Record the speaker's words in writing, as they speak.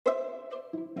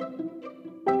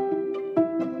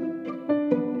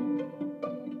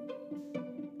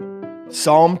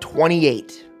Psalm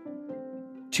 28.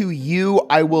 To you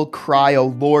I will cry, O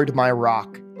Lord, my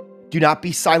rock. Do not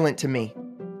be silent to me,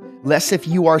 lest if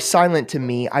you are silent to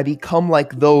me, I become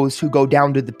like those who go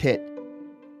down to the pit.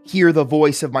 Hear the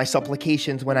voice of my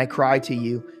supplications when I cry to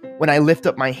you, when I lift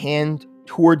up my hand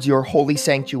towards your holy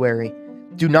sanctuary.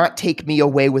 Do not take me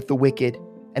away with the wicked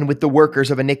and with the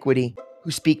workers of iniquity, who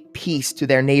speak peace to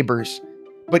their neighbors,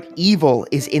 but evil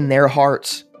is in their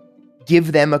hearts.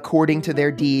 Give them according to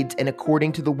their deeds and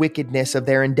according to the wickedness of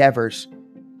their endeavors.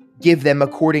 Give them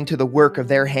according to the work of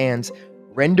their hands.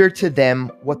 Render to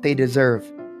them what they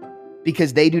deserve.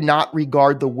 Because they do not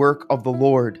regard the work of the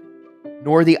Lord,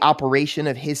 nor the operation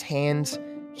of his hands,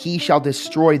 he shall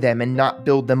destroy them and not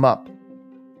build them up.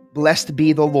 Blessed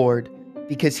be the Lord,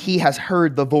 because he has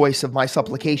heard the voice of my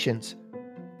supplications.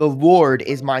 The Lord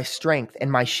is my strength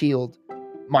and my shield.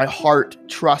 My heart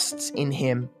trusts in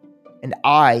him, and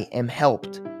I am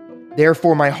helped.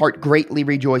 Therefore my heart greatly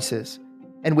rejoices,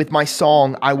 and with my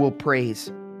song I will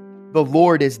praise. The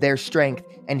Lord is their strength,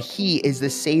 and he is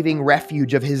the saving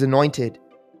refuge of his anointed.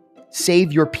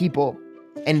 Save your people,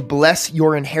 and bless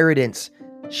your inheritance.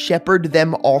 Shepherd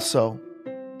them also,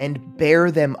 and bear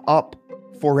them up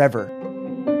forever.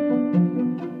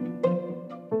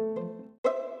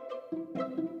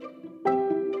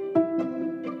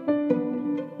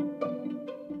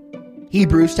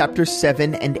 Hebrews chapter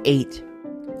 7 and 8.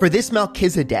 For this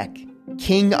Melchizedek,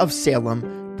 king of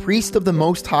Salem, priest of the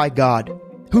Most High God,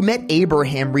 who met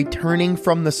Abraham returning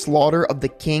from the slaughter of the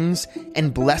kings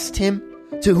and blessed him,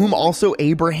 to whom also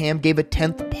Abraham gave a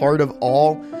 10th part of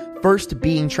all, first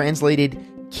being translated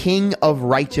King of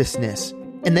Righteousness,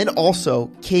 and then also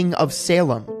King of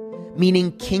Salem,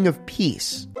 meaning King of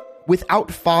Peace, without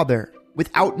father,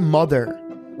 without mother,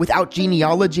 without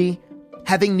genealogy,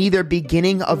 having neither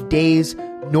beginning of days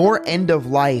nor end of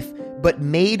life, but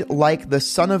made like the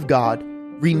Son of God,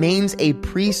 remains a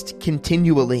priest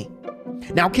continually.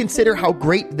 Now consider how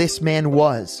great this man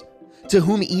was, to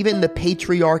whom even the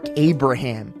patriarch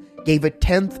Abraham gave a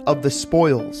 10th of the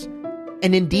spoils.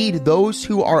 And indeed, those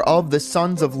who are of the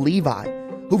sons of Levi,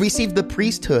 who receive the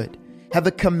priesthood, have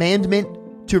a commandment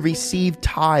to receive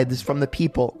tithes from the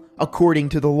people according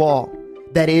to the law,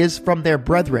 that is, from their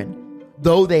brethren,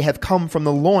 though they have come from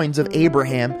the loins of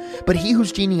Abraham. But he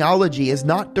whose genealogy is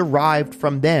not derived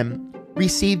from them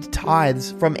received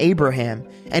tithes from Abraham,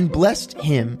 and blessed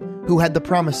him who had the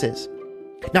promises.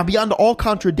 Now beyond all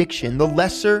contradiction, the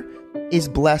lesser is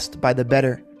blessed by the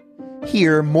better.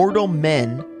 Here mortal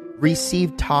men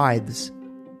receive tithes,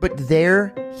 but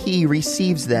there he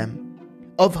receives them,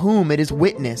 of whom it is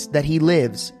witnessed that he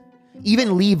lives.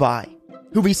 Even Levi,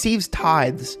 who receives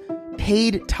tithes,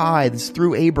 paid tithes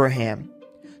through Abraham,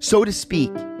 so to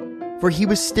speak, for he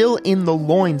was still in the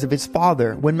loins of his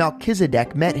father when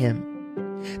Melchizedek met him.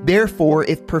 Therefore,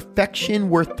 if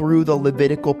perfection were through the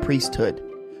Levitical priesthood,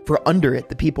 for under it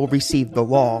the people received the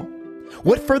law,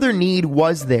 what further need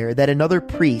was there that another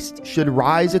priest should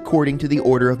rise according to the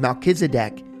order of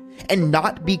Melchizedek, and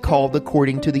not be called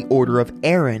according to the order of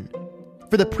Aaron?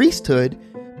 For the priesthood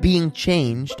being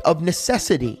changed of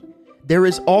necessity, there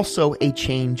is also a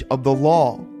change of the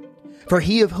law. For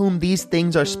he of whom these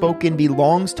things are spoken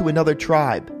belongs to another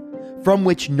tribe, from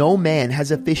which no man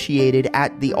has officiated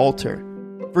at the altar.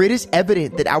 For it is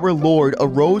evident that our Lord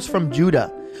arose from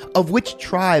Judah, of which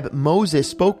tribe Moses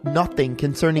spoke nothing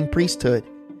concerning priesthood.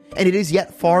 And it is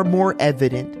yet far more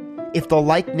evident, if in the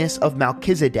likeness of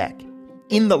Melchizedek,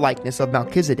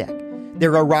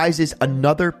 there arises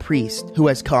another priest who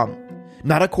has come,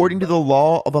 not according to the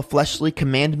law of a fleshly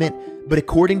commandment, but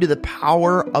according to the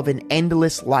power of an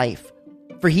endless life.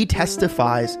 For he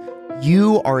testifies,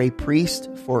 you are a priest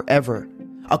forever,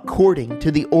 according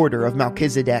to the order of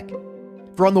Melchizedek.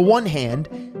 For on the one hand,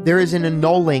 there is an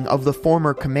annulling of the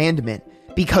former commandment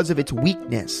because of its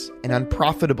weakness and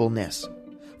unprofitableness.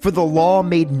 For the law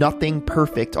made nothing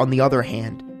perfect. On the other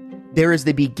hand, there is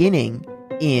the beginning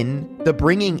in the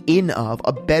bringing in of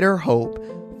a better hope,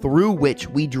 through which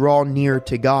we draw near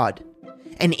to God.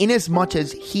 And inasmuch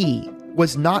as he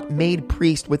was not made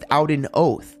priest without an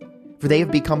oath, for they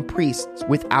have become priests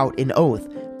without an oath,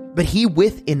 but he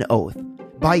with an oath,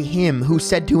 by him who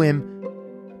said to him,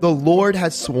 the Lord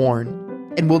has sworn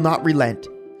and will not relent.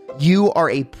 You are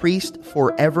a priest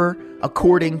forever,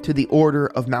 according to the order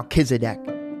of Melchizedek.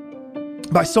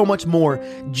 By so much more,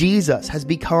 Jesus has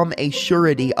become a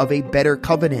surety of a better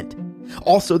covenant.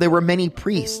 Also, there were many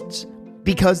priests,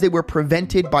 because they were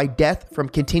prevented by death from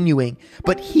continuing.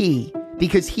 But he,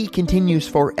 because he continues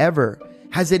forever,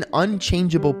 has an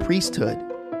unchangeable priesthood.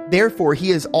 Therefore,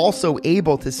 he is also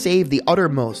able to save the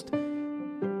uttermost,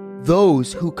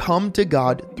 those who come to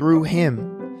God through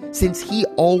him, since he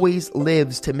always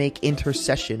lives to make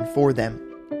intercession for them.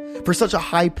 For such a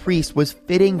high priest was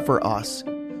fitting for us,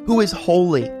 who is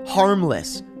holy,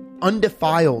 harmless,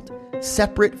 undefiled,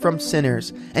 separate from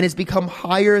sinners, and has become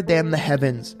higher than the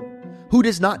heavens, who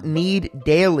does not need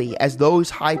daily, as those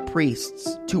high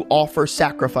priests, to offer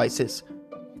sacrifices,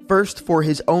 first for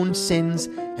his own sins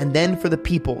and then for the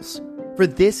people's. For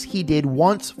this he did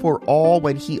once for all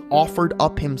when he offered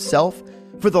up himself.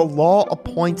 For the law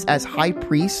appoints as high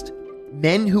priest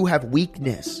men who have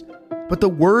weakness, but the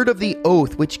word of the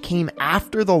oath which came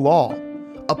after the law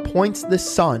appoints the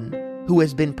Son who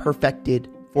has been perfected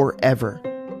forever.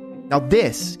 Now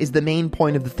this is the main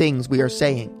point of the things we are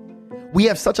saying. We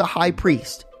have such a high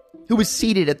priest who is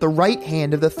seated at the right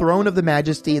hand of the throne of the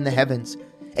majesty in the heavens,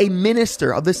 a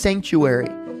minister of the sanctuary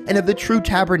and of the true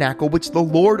tabernacle which the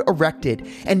Lord erected,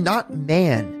 and not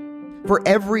man. For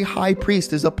every high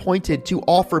priest is appointed to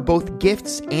offer both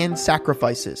gifts and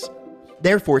sacrifices.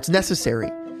 Therefore it's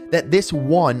necessary that this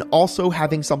one also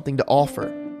having something to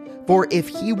offer. For if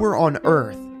he were on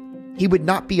earth, he would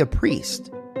not be a priest,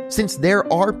 since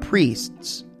there are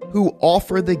priests who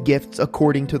offer the gifts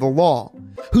according to the law,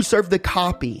 who serve the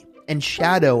copy and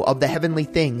shadow of the heavenly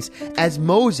things, as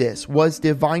Moses was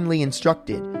divinely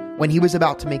instructed when he was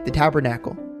about to make the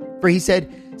tabernacle. For he said,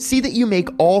 "See that you make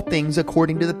all things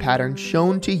according to the pattern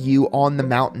shown to you on the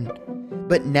mountain."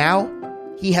 But now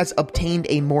he has obtained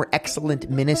a more excellent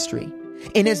ministry,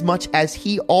 inasmuch as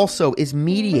he also is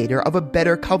mediator of a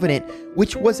better covenant,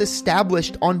 which was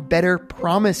established on better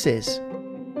promises.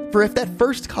 For if that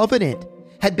first covenant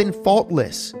had been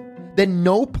faultless, then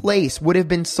no place would have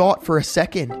been sought for a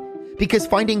second. Because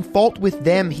finding fault with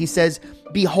them, he says,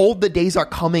 "Behold, the days are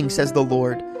coming, says the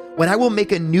Lord, when I will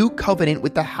make a new covenant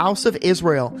with the house of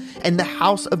Israel and the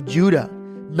house of Judah,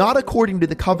 not according to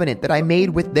the covenant that I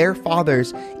made with their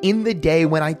fathers in the day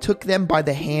when I took them by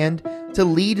the hand to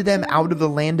lead them out of the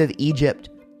land of Egypt,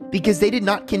 because they did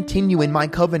not continue in my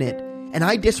covenant, and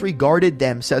I disregarded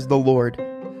them, says the Lord.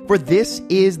 For this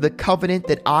is the covenant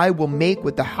that I will make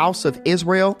with the house of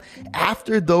Israel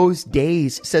after those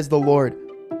days, says the Lord.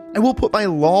 I will put my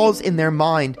laws in their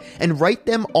mind and write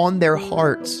them on their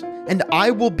hearts, and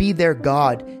I will be their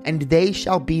God, and they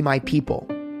shall be my people.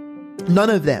 None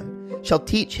of them shall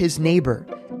teach his neighbor,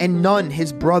 and none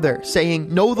his brother,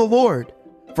 saying, Know the Lord,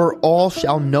 for all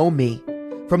shall know me,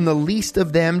 from the least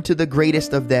of them to the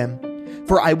greatest of them.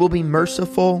 For I will be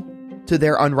merciful to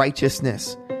their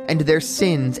unrighteousness, and their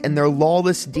sins and their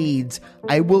lawless deeds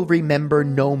I will remember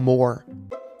no more.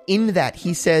 In that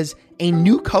he says, a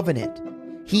new covenant,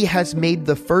 he has made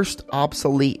the first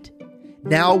obsolete.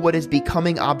 Now what is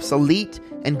becoming obsolete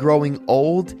and growing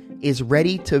old is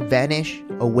ready to vanish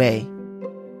away.